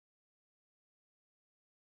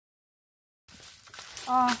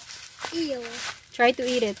Oh, Ew. try to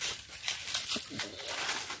eat it.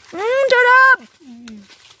 Shut up!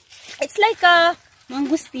 It's like a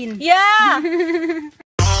Mangustin. yeah.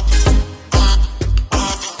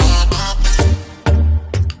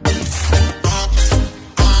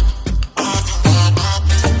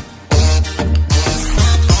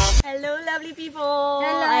 Hello, lovely people.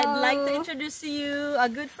 Hello. I'd like to introduce to you a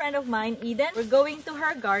good friend of mine, Eden. We're going to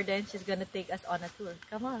her garden. She's gonna take us on a tour.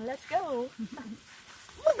 Come on, let's go.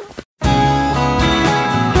 So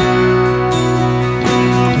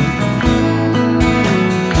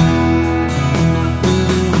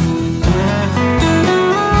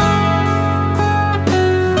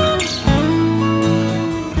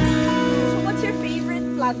what's your favorite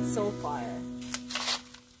plant so far?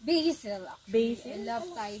 Basil. Basil? I love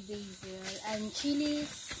Thai basil and chilies.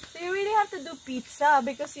 So you really have to do pizza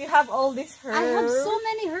because you have all these herbs. I have so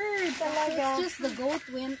many herbs. Talaga. It's just the goat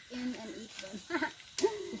went in and ate them.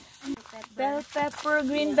 Bell pepper,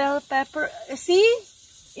 green bell pepper. See?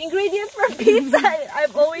 Ingredient for pizza.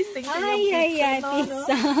 I'm always thinking of pizza.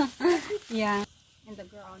 Pizza. Yeah. In the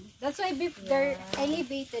ground. That's why they're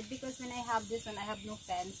elevated, because when I have this one, I have no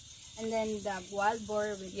fence. And then the wild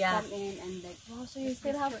boar will come in and like. Oh, so you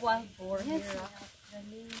still have wild boar here.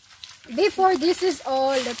 Before this is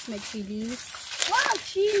all, let's make chilies. Wow,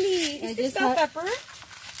 chili. I Is this just bell pepper?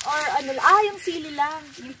 Or ano? Ah, yung sili lang.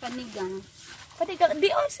 Yung panigang. Panigang. They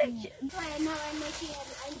also. Now I'm making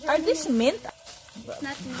it. Are this mint? It's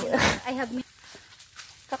not mint. I have mint.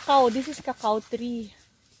 Cacao. This is cacao tree. You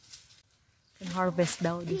can harvest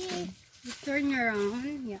daw this one. You turn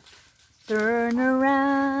around. Yeah. Turn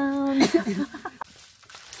around.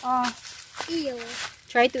 Oh, Ew.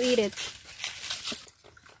 try to eat it.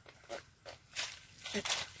 Shut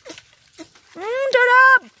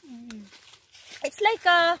up! It's like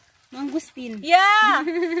a Mangustin. yeah.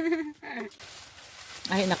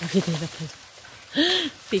 Ay, nakakita na po.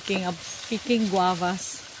 Picking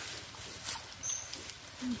guavas.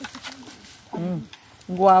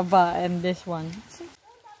 Guava and this one.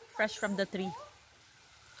 Fresh from the tree.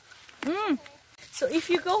 So if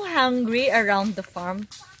you go hungry around the farm,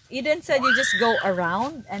 Eden said you just go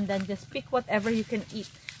around and then just pick whatever you can eat.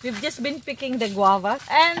 We've just been picking the guavas,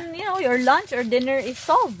 and you know, your lunch or dinner is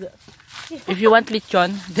solved. If you want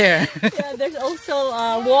lechon, there. Yeah, there's also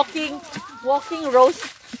walking roast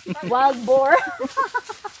wild boar.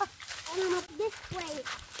 This way.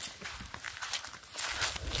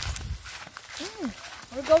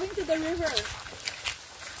 We're going to the river.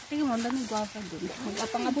 Tingnan mo, dami guava dun.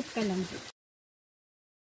 Magpapangabot ka lang.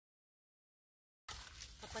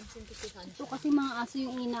 Ito kasi mga aso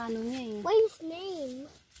yung inaano niya eh. What is his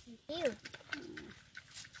name? Ew.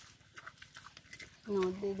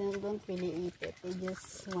 No, they don't really eat it. They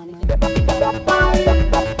just wanna...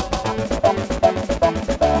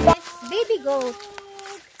 This baby goat.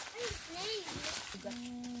 What is his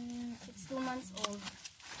name? It's 2 months old.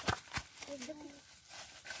 It's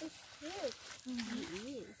cute. He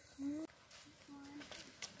is.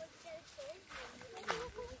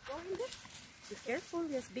 Be careful,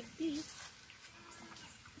 yes, big teeth.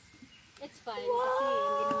 It's fine. Kasi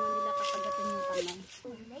hindi naman nila kakagatin yung kamay.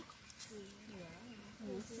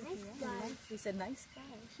 He's a nice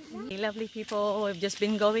guy. Hey, lovely people, we've just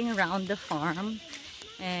been going around the farm,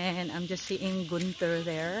 and I'm just seeing Gunter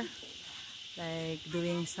there, like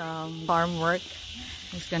doing some farm work.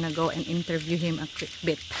 I'm just gonna go and interview him a quick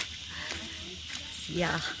bit.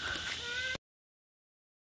 Yeah.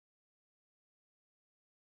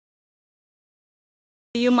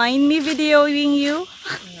 Do you mind me videoing you?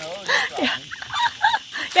 No, it's fine.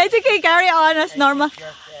 Yeah, it's okay. Carry on as normal. Just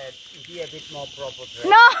be a bit more proper.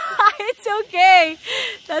 No, it's okay.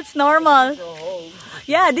 That's normal. Go home.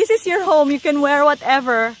 Yeah, this is your home. You can wear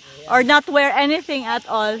whatever or not wear anything at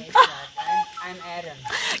all. I'm Adam.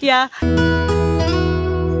 Yeah.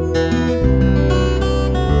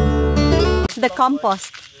 It's the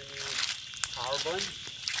compost. Carbon,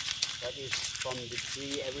 that is from the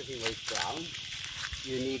tree, everything was brown.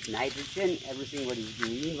 You need nitrogen, everything what is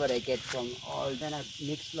green, what I get from all, then I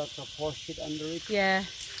mix lots of horse shit under it. Yeah.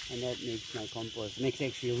 And that makes my compost. Makes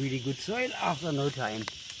actually a really good soil after no time.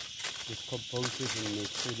 Just composes and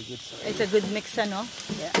makes really good soil. It's a good mix, no?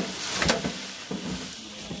 Yeah.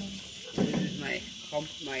 This is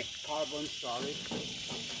my carbon storage.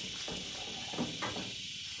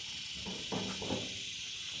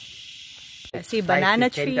 I see banana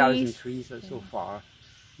 5 to 10,000 trees. trees so far.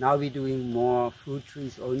 Now we're doing more fruit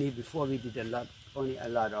trees only. Before we did only a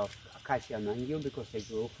lot of acacia mango because they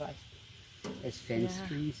grow fast as fence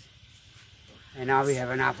trees. And now we have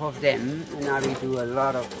enough of them, and now we do a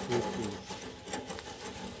lot of fruit trees.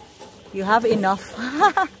 You have enough.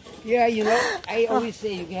 Yeah, you know, I always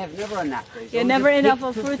say you have never enough. You're never enough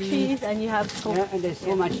of fruit trees, and you have so yeah, and there's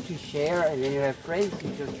so much to share, and when you have friends,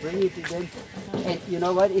 you just bring it to them. And you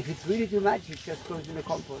know what? If it's really too much, it just goes in the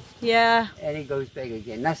compost. Yeah. And it goes back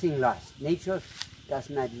again. Nothing lost. Nature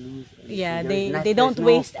does not lose anything. Yeah, There is they don't there's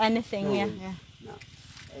waste anything. no Yeah. waste. Yeah. No.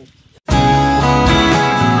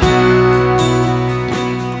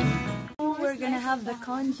 We're gonna have the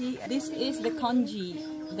congee. This is the congee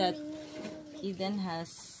that Eden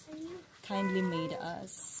has kindly made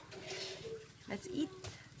us. Let's eat.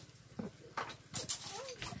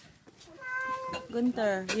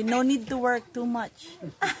 Gunter, you no need to work too much.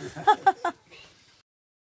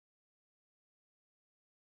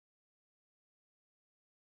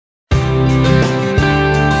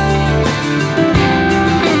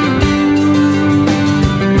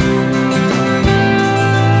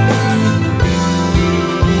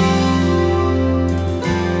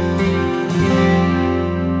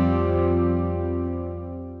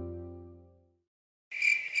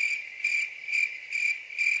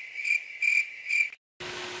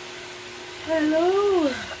 Hello.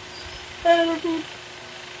 Hello.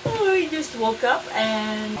 Oh, we just woke up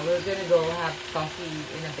and we're gonna go have coffee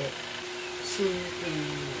in a bit. Soon to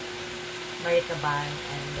Maritaban,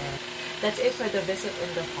 and that's it for the visit in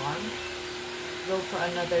the farm. Go for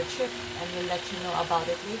another trip and we'll let you know about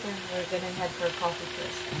it later. We're gonna head for coffee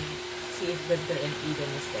first and see if Gunter and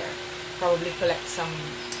Eden is there. Probably collect some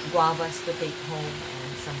guavas to take home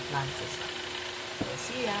and some plants as well. So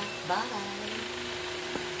see ya. Bye.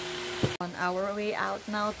 On our way out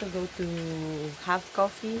now to go to have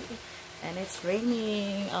coffee, and it's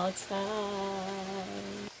raining outside.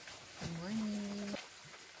 Good morning.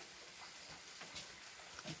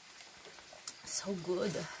 So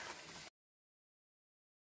good.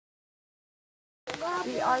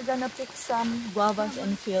 We are gonna pick some guavas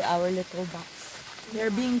and fill our little box.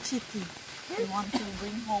 They're being cheeky. We want to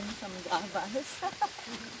bring home some guavas.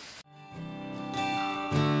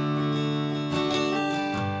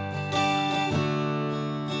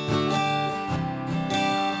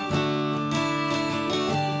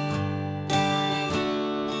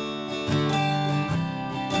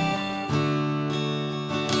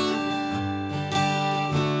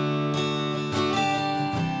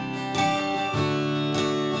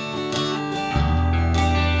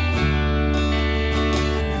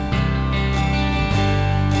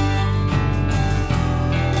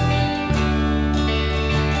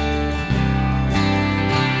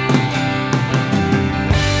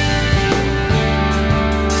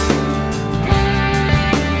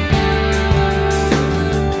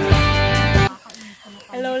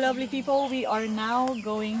 Hello lovely people, we are now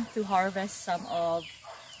going to harvest some of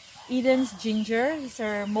Eden's ginger. It's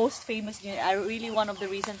her most famous ginger. One of the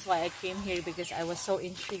reasons why I came here, because I was so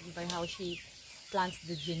intrigued by how she plants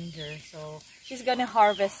the ginger. So she's gonna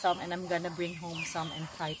harvest some and I'm gonna bring home some and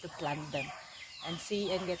try to plant them and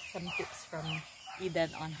see and get some tips from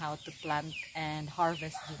Eden on how to plant and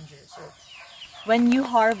harvest ginger. So when you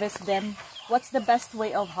harvest them, what's the best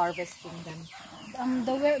way of harvesting them?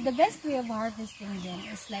 The best way of harvesting them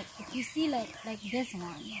is like, if you see like this one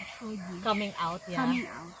I showed you Coming out, yeah. coming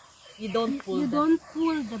out. You don't pull You them. don't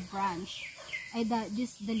pull the branch,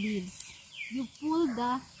 the leaves. You pull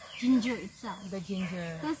the ginger itself. The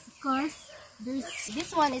ginger. Because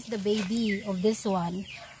this one is the baby of this one,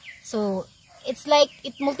 so it's like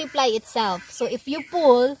it multiply itself. So if you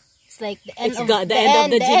pull, it's like the end It's of got the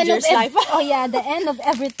end of the ginger's life. Oh yeah, the end of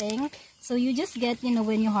everything. So you just get,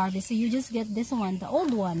 when you harvest, so you just get this one, the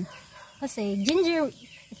old one. Kasi ginger,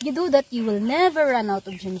 if you do that, you will never run out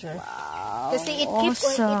of ginger. Wow. Kasi it keeps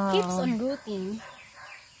on rooting.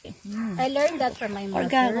 I learned that from my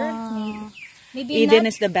mother. Maybe Eden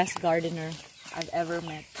not, is the best gardener I've ever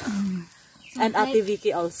met. And Ate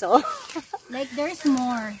Vicky also. like there's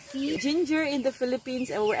more. See, Ginger in the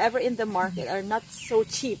Philippines and wherever in the market are not so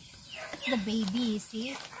cheap. it's the baby.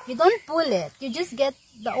 See, you don't pull it. You just get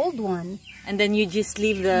the old one. And then you just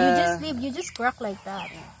leave the... You just crack like that.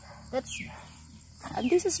 And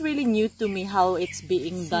this is really new to me how it's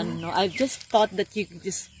being done. No, I just thought that you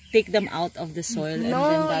just take them out of the soil and then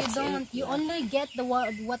No, that's you don't. it. You only get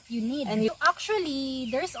what you need. And actually,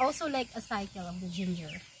 there's also like a cycle of the ginger.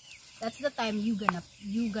 That's the time you gonna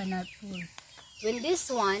pull. When this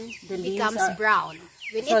one The leaves becomes are- brown.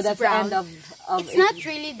 When So it's that's brown, the end of it's it. not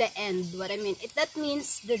really the end. What I mean, that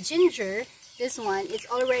means the ginger, this one, it's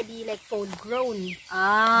already like full grown.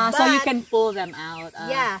 Ah, so you But- can pull them out.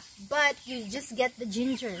 Yeah, but you just get the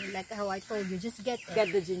ginger, like how I told you, just get it.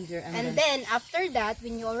 Get the ginger And then after that,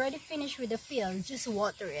 when you already finish with the fill, just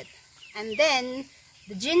water it. And then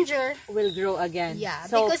the ginger, will grow again. yeah,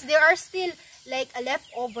 So, because there are still like a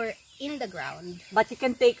leftover in the ground. but you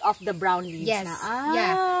can take off the brown leaves Yes, na. Ah,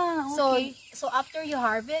 yeah. okay. So after you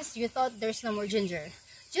harvest, you thought there's no more ginger.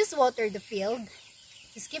 Just water the field.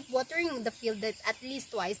 Just keep watering the field at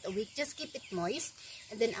least twice a week. Just keep it moist.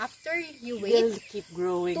 And then after you Will wait keep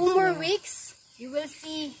growing. 2 more weeks, you will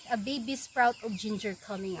see a baby sprout of ginger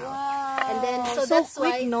coming out. Wow. And then so So that's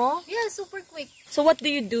quick, why, no? yeah, super quick. So what do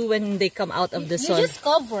you do when they come out of the You soil? just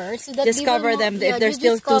cover so that Just they cover will them not- if yeah, they're you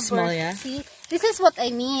still just too cover. small, yeah? See, this is what I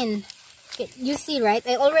mean. Okay, you see, right?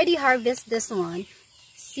 I already harvest this one.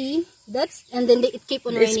 See, that's, and then it keep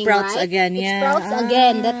on It raining, sprouts right? again, It yeah. sprouts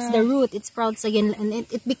again. That's the root. It sprouts again, and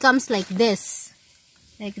it becomes like this,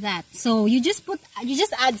 like that. So you just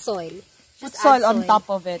add soil. Put Just soil on add top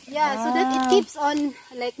of it. Yeah, so that it Ah. keeps on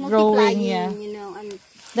like Growing, multiplying, yeah. you know, and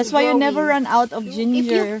That's why you growing. never run out of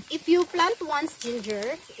ginger. If you plant once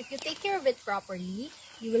ginger, if you take care of it properly,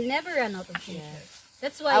 you will never run out of ginger.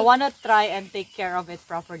 That's why I want to try and take care of it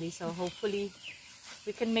properly. So hopefully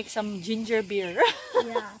we can make some ginger beer.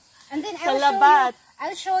 yeah. And then Salabat.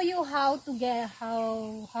 I'll show you how to get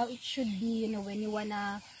how it should be, you know, when you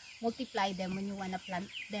wanna multiply them, when you wanna plant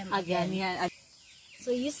them Again, yeah. So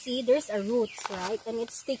you see there's a roots, right? And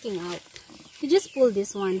it's sticking out. You just pull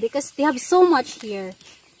this one because they have so much here.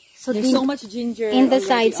 So There's so much ginger in the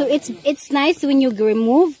already side. So on it's nice when you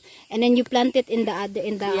remove and then you plant it in the other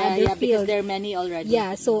because field. there are many already.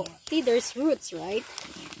 Yeah, so see there's roots, right?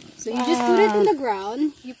 So you just put it in the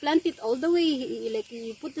ground, you plant it all the way, like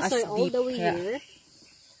you put the As soil all deep, the way yeah. here.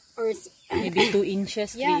 Or Maybe 2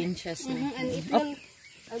 inches, 3 yeah. inches. And it will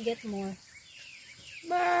I'll get more.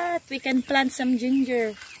 But we can plant some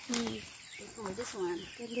ginger. Oh, this one.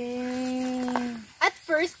 At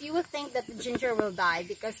first, you will think that the ginger will die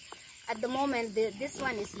because at the moment, this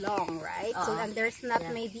one is long, right? So and there's not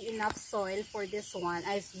maybe enough soil for this one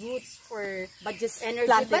as roots for But just energy.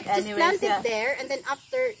 plant But it just anyways. plant Yeah. it there, and then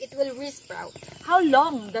after it will resprout. How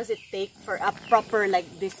long does it take for a proper like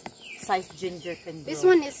this size ginger can grow? This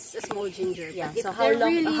one is a small ginger. Yeah. But So if how they're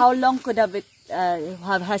long? really- How long could have it?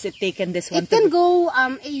 Has it taken this one? It can go.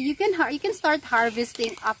 You can start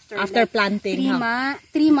harvesting after like planting.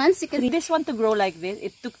 3 months. You can This one to grow like this,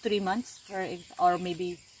 it took 3 months, or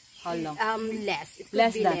maybe how long? less. It could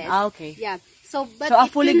Less be than. less. Ah, okay. Yeah. So but So a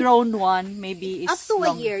it fully can- grown one maybe is up to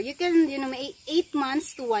a long. year. You can, 8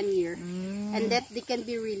 months to 1 year. And that they can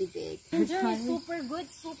be really big. Ginger is super good,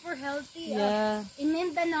 super healthy. Yeah. In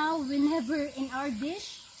Mindanao, whenever in our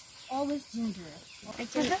dish, always ginger.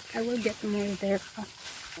 I will get more there.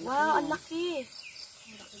 Wow, ang laki.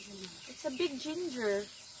 It's a big ginger.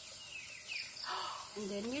 And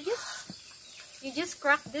then you just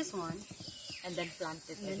crack this one And then plant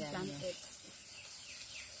it and then again. plant yeah. it.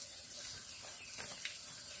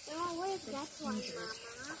 Mama, where's that one,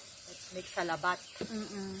 Mama? Let's make salabat.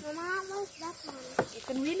 Mama, where's that one? You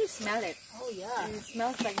can really smell it. Oh yeah. It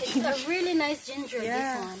smells like It's ginger. a really nice ginger,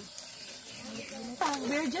 Yeah. this one.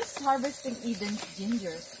 We're just harvesting Eden's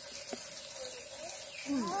ginger.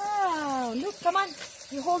 Wow, look, come on.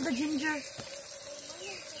 You hold the ginger.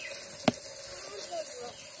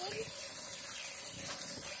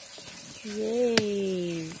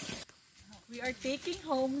 Yay. We are taking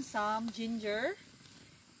home some ginger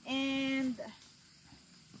and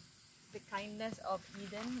the kindness of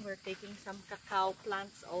Eden, we're taking some cacao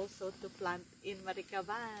plants also to plant in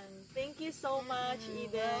Maricaban. Thank you so much,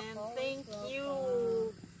 Eden. Thank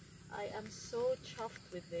you. I am so chuffed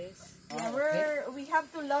with this. Yeah, we have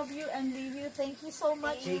to love you and leave you. Thank you so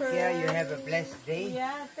much. Take care. You have a blessed day.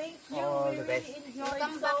 Yeah, thank you. All We the really best. enjoyed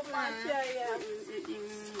Come so back much. na. Yeah.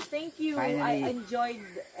 Thank you. Finally. I enjoyed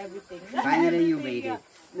everything. Finally, you Everything, made yeah.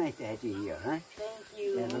 it. Nice to have you here, huh? Thank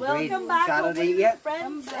you. Have a Welcome great back, Saturday, hopefully yeah. with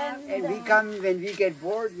friends And we come when we get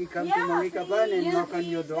bored. We come to Marikaban and please, knock on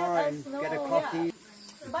your please door let and us know. get a Yeah. coffee.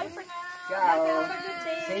 Bye for now. Ciao. Have a good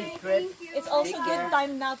day. Safe trip. It's also Take good care.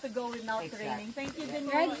 time now to go without Exactly. raining. Thank you,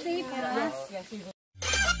 Denise. Ride safe, huh? Yes, we will.